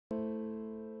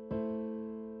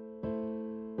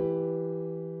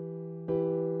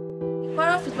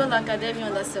Bola Academy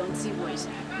under 17 boys.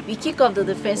 We kick off the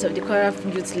defense of the Kwara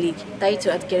Youth League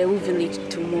title at Gerewu Village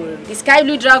tomorrow. The Sky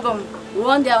Blue Dragon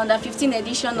won their under 15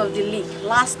 edition of the league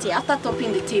last year after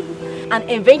topping the table and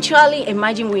eventually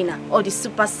emerging winner of the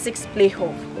Super 6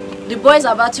 playoff. The boys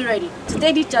are battle ready to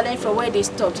take the challenge from where they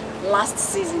stopped last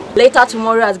season. Later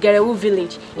tomorrow at Gerewu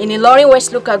Village in Ilorin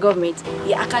West Local Government,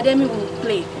 the Academy will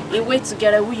play away to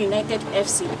Gerewu United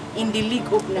FC in the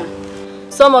league opener.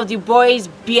 Some of the boys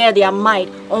bear their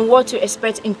mind on what to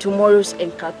expect in tomorrow's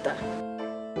encounter.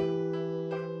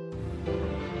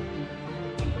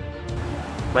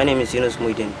 My name is Yunus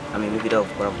Muidin. I'm a midfielder of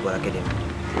Kwara Football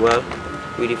Academy. Well,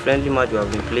 with the friendly match we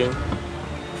have been playing,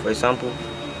 for example,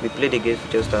 we played against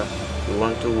Chester, we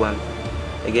won 2-1,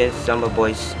 against Samba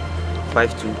Boys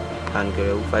 5-2 and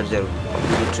Gerewu 5-0.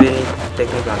 With the training,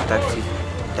 technique and tactics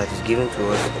that is given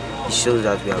to us, it shows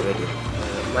that we are ready.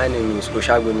 My name is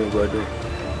Oshagbemi Godo.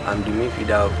 I'm the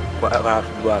midfielder of Kwara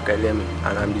Football Academy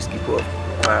and I'm the skipper of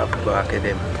Kwara Football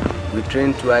Academy. We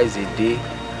train twice a day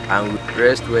and we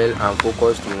rest well and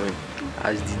focus to win.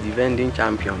 As the defending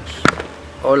champions,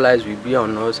 all eyes will be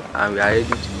on us and we are ready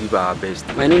to give our best.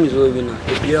 My name is Owina,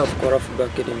 a player of Kwara Football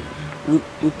Academy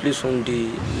who plays on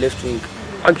the left wing.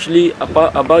 Actually,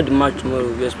 about the match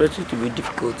tomorrow, we expect it to be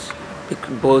difficult,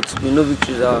 but we know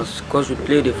victory is ours because we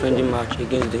played a friendly match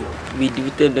against them. We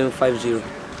defeated them 5-0.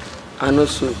 And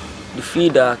also, the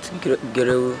field at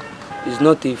Gerewu is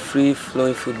not a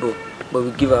free-flowing football, but we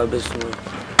give our best tomorrow.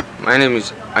 My name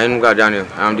is Ayunuga Daniel.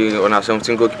 I am the under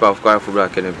 17 goalkeeper of Kwara Football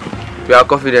Academy. We are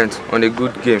confident on a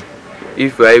good game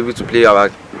if we are able to play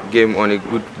our game on a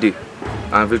good day,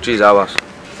 and victory is ours.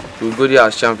 We will go there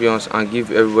as champions and give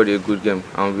everybody a good game,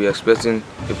 and we are expecting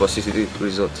a positive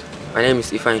result. My name is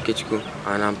Ifeanyi Kechiku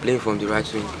and I'm playing from the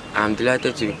right wing. I am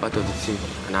delighted to be part of the team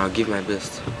and I will give my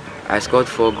best. I scored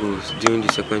 4 goals during the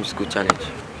secondary school challenge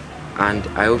and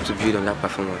I hope to build on that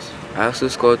performance. I also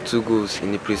scored 2 goals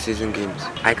in the pre-season games.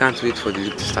 I can't wait for the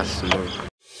league to start tomorrow.